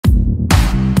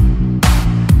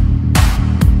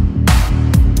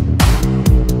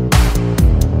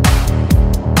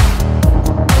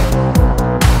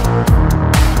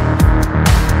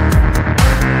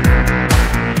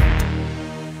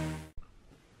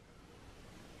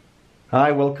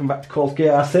Hi, welcome back to Kolsky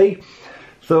RC.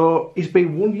 So it's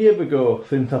been 1 year ago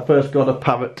since I first got a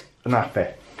Parrot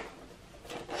Anafi.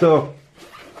 So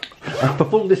for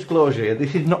full disclosure,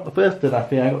 this is not the first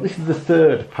Anafi I got, this is the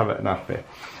third Parrot Anafi.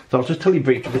 So I'll just tell you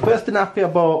briefly. The first Anafi I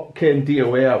bought came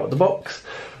DOA out of the box.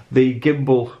 The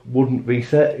gimbal wouldn't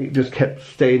reset, it just kept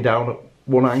staying down at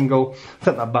one angle.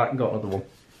 Sent that back and got another one.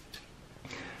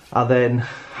 I then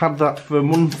had that for a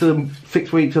month and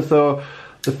 6 weeks or so.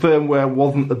 The firmware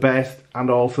wasn't the best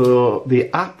and also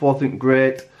the app wasn't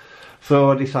great, so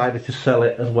I decided to sell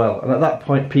it as well. And at that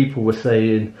point people were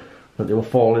saying that they were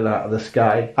falling out of the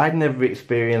sky. I'd never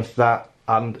experienced that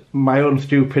and my own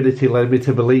stupidity led me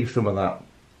to believe some of that.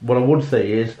 What I would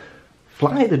say is,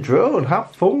 fly the drone,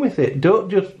 have fun with it. Don't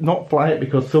just not fly it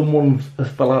because someone has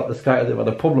fell out of the sky and they've had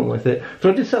a problem with it. So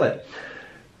I did sell it.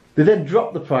 They then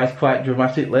dropped the price quite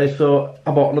dramatically, so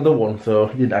I bought another one, so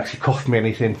it didn't actually cost me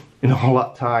anything in all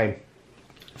that time.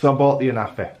 So I bought the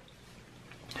Anafi.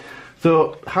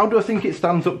 So how do I think it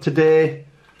stands up today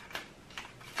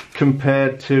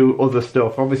compared to other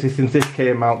stuff? Obviously since this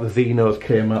came out, the Xenos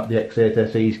came out, the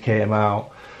X8 SEs came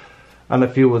out, and a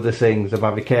few other things. The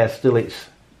Mavic Air still its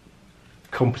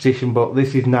competition, but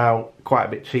this is now quite a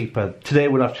bit cheaper. Today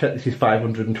when I've checked, this is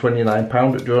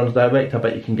 £529 at Drones Direct. I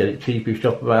bet you can get it cheap if you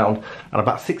shop around. And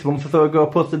about 6 months or so ago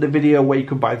I posted a video where you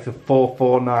could buy this for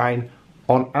 £449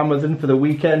 on Amazon for the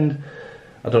weekend.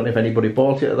 I don't know if anybody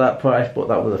bought it at that price, but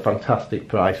that was a fantastic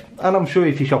price. And I'm sure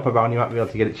if you shop around you might be able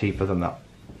to get it cheaper than that.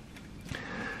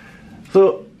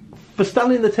 So for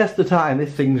standing the test of time,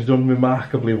 this thing's done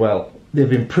remarkably well.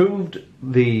 They've improved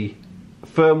the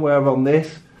firmware on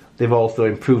this. They've also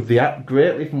improved the app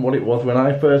greatly from what it was when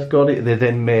I first got it. They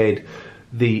then made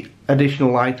the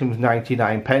additional items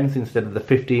 99p instead of the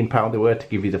 £15 they were, to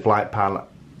give you the flight plan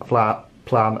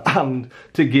and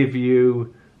to give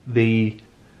you the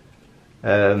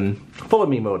follow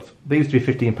me modes. They used to be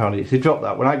 £15 each. They dropped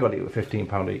that. When I got it, it was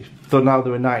 £15 each. So now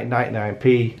they're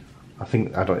 99p. I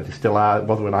think, I don't know if they still are. It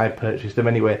was when I purchased them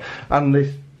anyway. And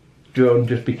this drone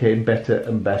just became better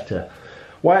and better.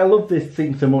 Why I love this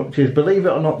thing so much is, believe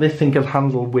it or not, this thing can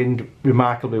handle wind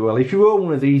remarkably well. If you own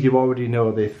one of these, you already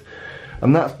know this.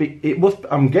 And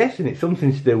I'm guessing it's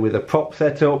something to do with a prop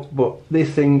setup, but this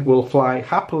thing will fly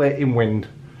happily in wind.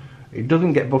 It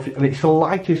doesn't get buffeted, and it's the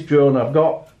lightest drone I've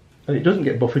got, and it doesn't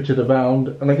get buffeted around.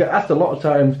 And I get asked a lot of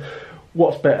times,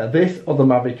 what's better, this or the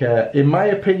Mavic Air? In my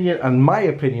opinion, and my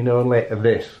opinion only,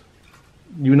 this.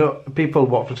 You know, people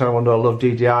watch the channel and know I love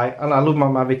DJI, and I love my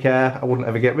Mavic Air. I wouldn't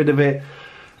ever get rid of it.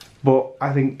 But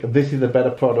I think this is a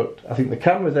better product. I think the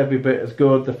camera's every bit as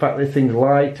good. The fact this thing's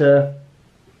lighter,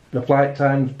 the flight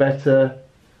time's better,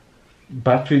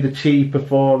 battery the cheaper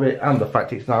for it, and the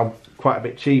fact it's now quite a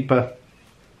bit cheaper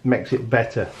makes it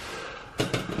better.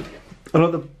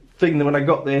 Another thing that when I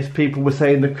got this, people were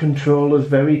saying the controller's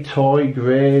very toy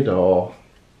grade or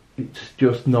it's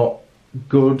just not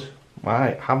good.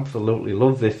 I absolutely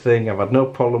love this thing. I've had no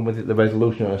problem with it. The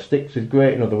resolution on the sticks is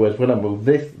great. In other words, when I move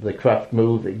this, the craft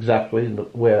moves exactly the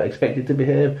way I expect it to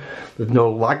behave. There's no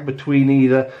lag between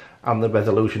either, and the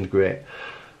resolution's great.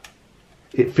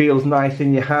 It feels nice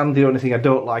in your hand. The only thing I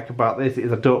don't like about this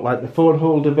is I don't like the phone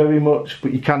holder very much,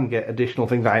 but you can get additional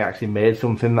things. I actually made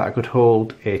something that I could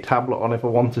hold a tablet on if I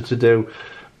wanted to do,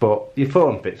 but your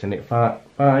phone fits in it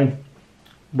fine.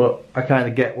 But I kind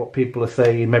of get what people are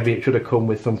saying. Maybe it should have come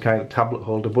with some kind of tablet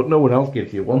holder, but no one else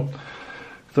gives you one.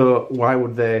 So why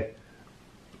would they?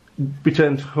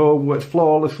 Returns home, works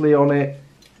flawlessly on it.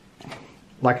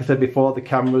 Like I said before, the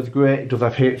camera's great. It does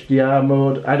have HDR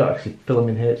mode. I don't actually film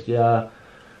in HDR.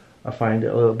 I find it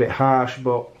a little bit harsh,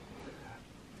 but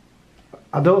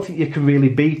I don't think you can really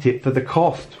beat it for the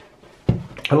cost.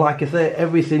 And like I say,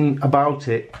 everything about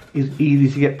it is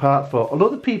easy to get parts for. A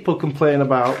lot of people complain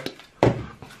about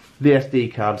the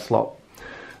SD card slot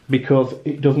because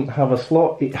it doesn't have a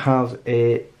slot. It has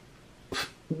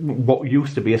what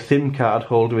used to be a SIM card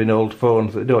holder in old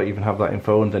phones. They don't even have that in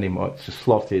phones anymore. It's just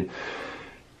slotted.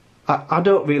 I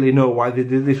don't really know why they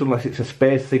did this unless it's a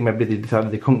space thing. Maybe they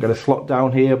decided they couldn't get a slot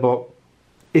down here, but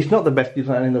it's not the best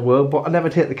design in the world. But I never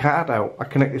take the card out. I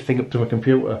connect this thing up to my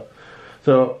computer.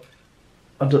 So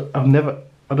I don't remember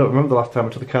the last time I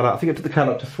took the card out. I think I took the card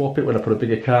out to swap it when I put a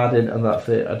bigger card in, and that's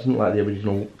it. I didn't like the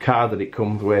original card that it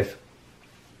comes with.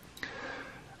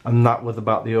 And that was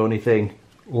about the only thing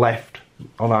left,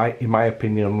 in my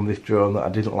opinion, on this drone that I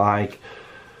didn't like.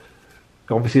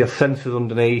 Obviously, there's sensors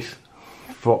underneath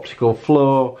for optical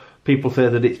flow. People say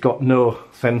that it's got no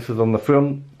sensors on the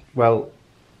front. Well,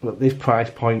 at this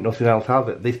price point, nothing else has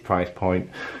at this price point.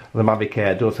 The Mavic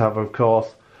Air does have, of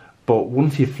course. But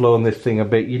once you've flown this thing a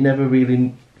bit, you never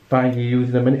really find you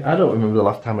using them. And I don't remember the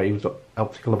last time I used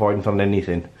optical avoidance on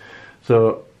anything.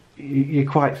 So you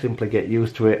quite simply get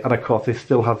used to it. And of course, this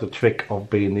still has the trick of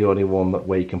being the only one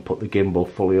where you can put the gimbal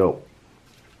fully up.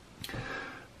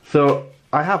 So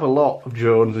I have a lot of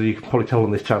drones, as you can probably tell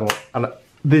on this channel, and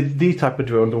these type of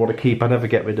drones I want to keep. I never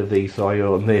get rid of these, so I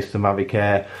own this, the Mavic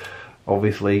Air,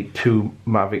 obviously the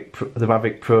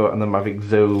Mavic Pro and the Mavic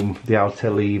Zoom, the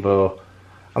Altel Evo,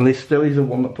 and this still is the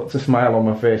one that puts a smile on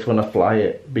my face when I fly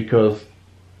it, because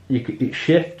it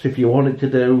shifts if you want it to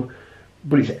do,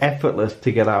 but it's effortless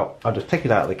to get out. I just take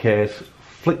it out of the case,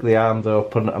 flick the arms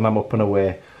open, and I'm up and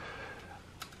away.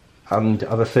 And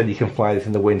as I said, you can fly this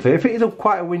in the wind. So if it is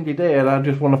quite a windy day and I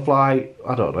just want to fly,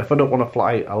 I don't know, if I don't want to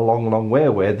fly a long way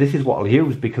away, this is what I'll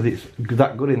use, because it's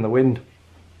that good in the wind.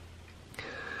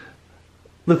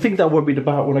 The things I worried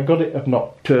about when I got it have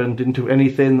not turned into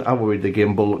anything. I worried the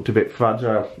gimbal looked a bit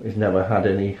fragile. It's never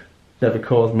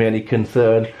caused me any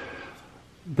concern.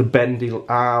 The bendy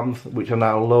arms, which I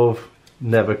now love,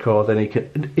 never caused any.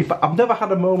 I've never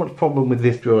had a moment's problem with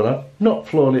this drone. I've not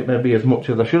flown it maybe as much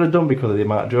as I should have done because of the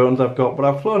amount of drones I've got, but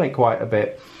I've flown it quite a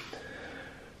bit.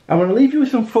 I'm going to leave you with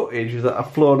some footage that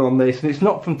I've flown on this, and it's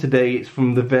not from today, it's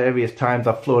from the various times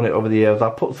I've flown it over the years.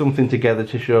 I'll put something together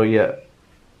to show you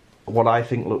what I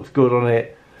think looks good on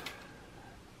it,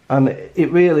 and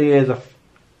it really is an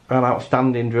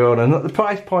outstanding drone, and at the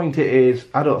price point it is,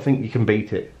 I don't think you can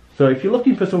beat it. So if you're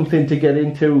looking for something to get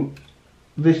into,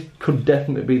 this could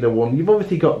definitely be the one. You've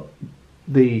obviously got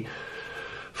the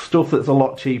stuff that's a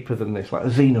lot cheaper than this, like the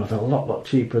Xeno's a lot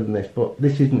cheaper than this, but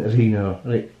this isn't a Xeno,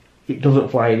 and it doesn't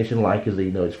fly anything like a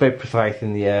Xeno. It's very precise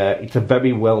in the air, it's a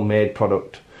very well made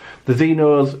product. The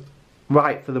Xeno's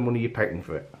right for the money you're paying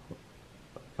for it.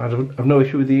 I've no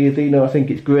issue with the Xeno. I think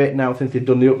it's great now since they've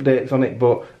done the updates on it,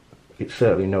 but it's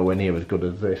certainly nowhere near as good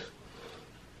as this.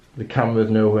 The camera's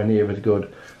nowhere near as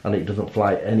good, and it doesn't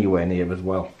fly anywhere near as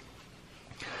well.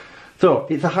 So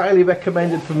it's a highly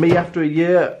recommended for me after a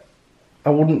year. I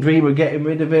wouldn't dream of getting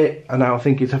rid of it, and I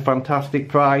think it's a fantastic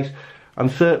price. And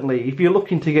certainly if you're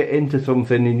looking to get into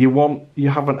something and you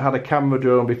haven't had a camera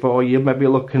drone before, you're maybe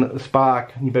looking at the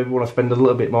Spark and you maybe want to spend a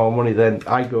little bit more money, then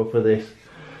I go for this.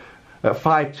 At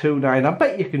 $529, I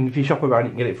bet you can, if you shop around,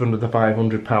 you can get it for under the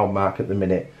 £500 mark at the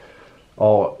minute,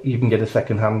 or you can get a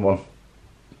second-hand one.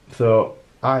 So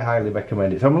I highly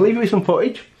recommend it. So I'm going to leave you with some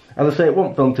footage. As I say, it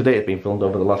wasn't filmed today, it's been filmed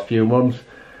over the last few months.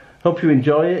 Hope you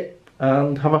enjoy it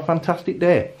and have a fantastic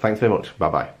day. Thanks very much. Bye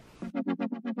bye.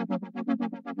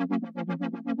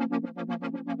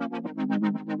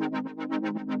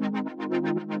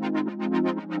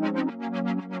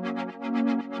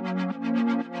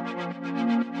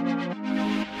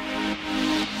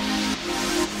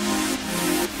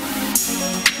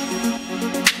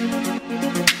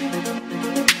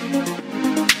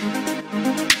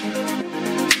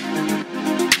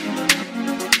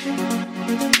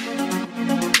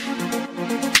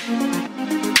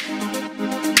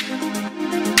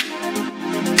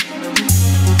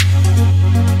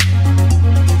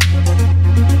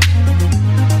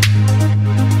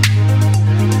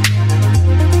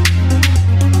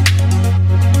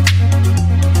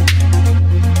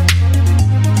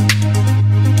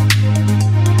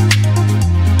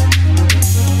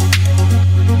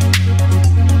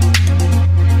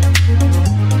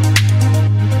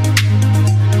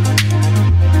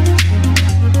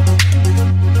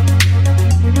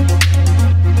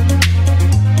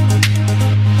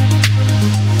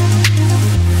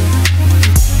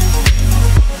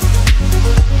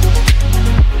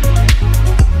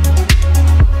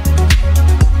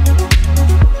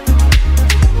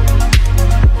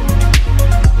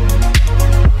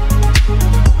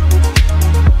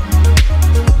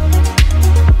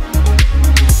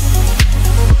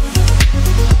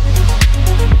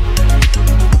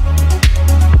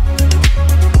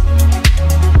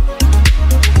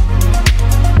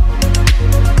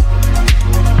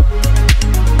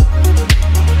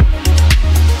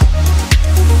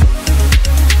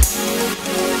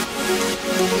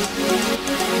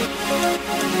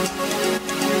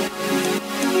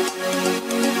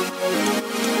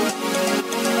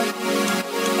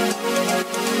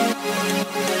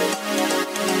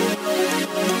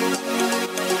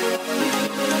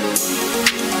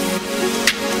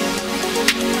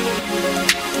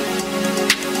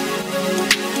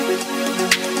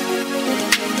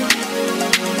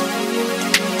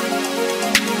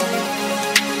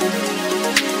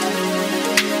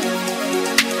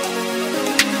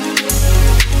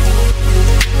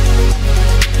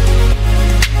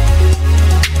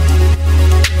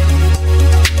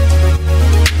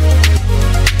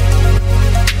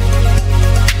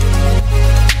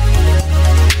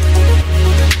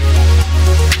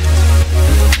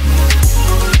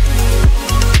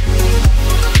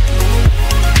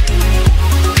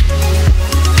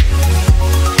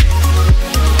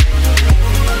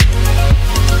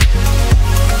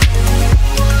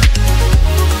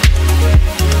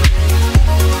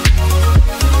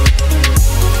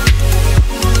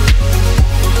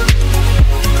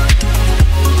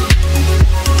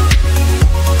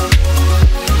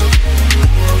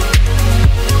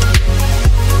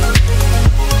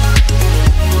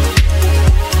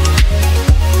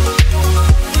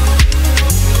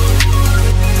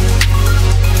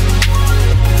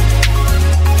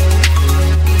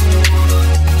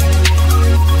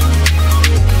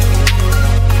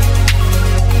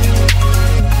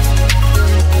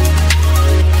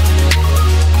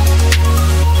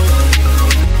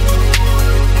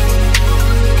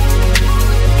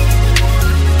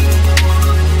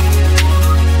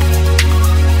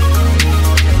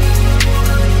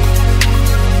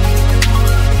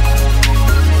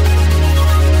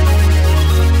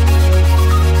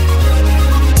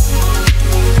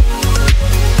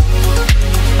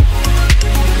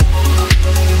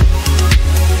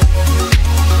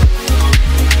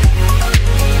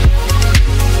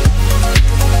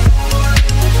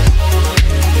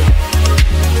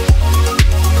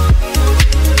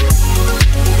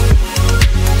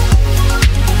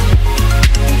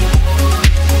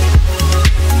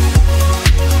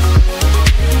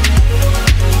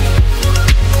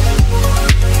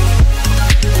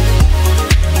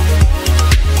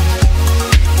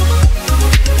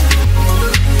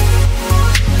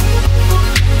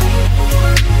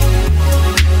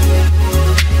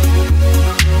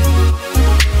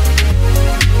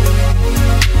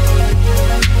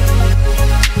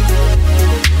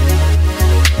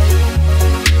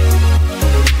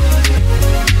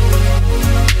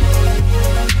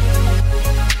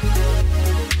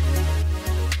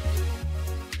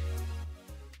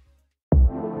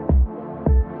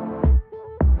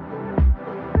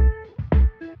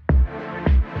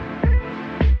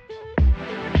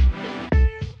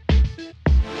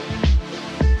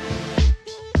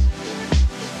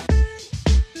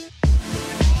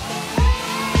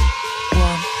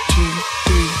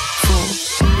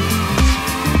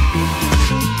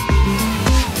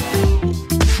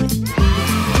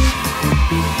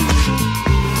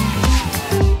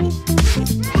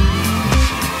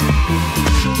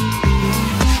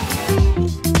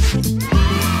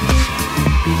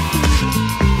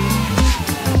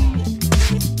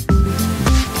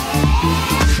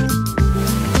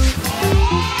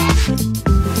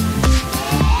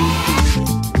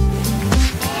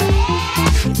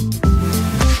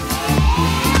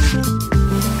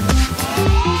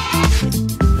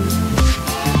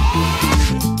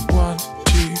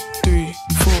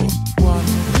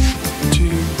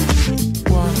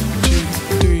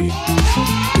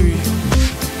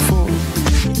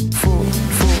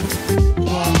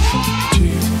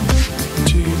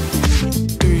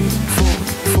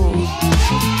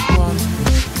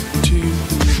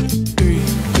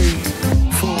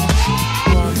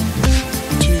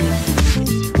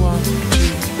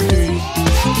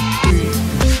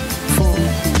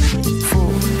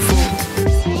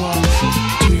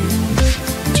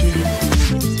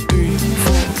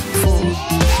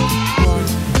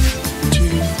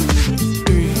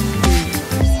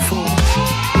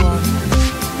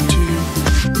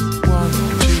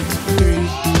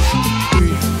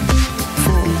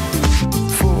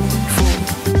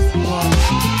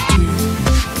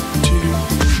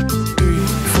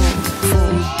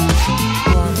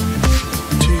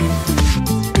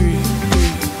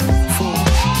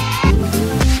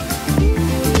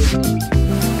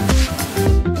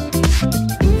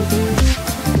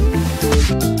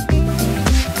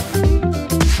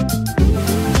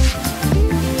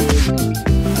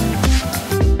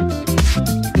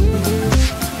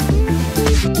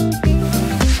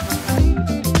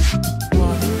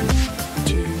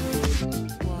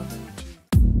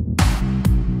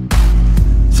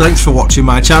 Thanks for watching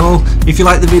my channel. If you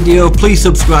like the video, please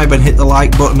subscribe and hit the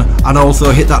like button, and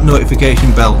also hit that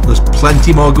notification bell. There's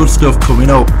plenty more good stuff coming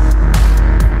up.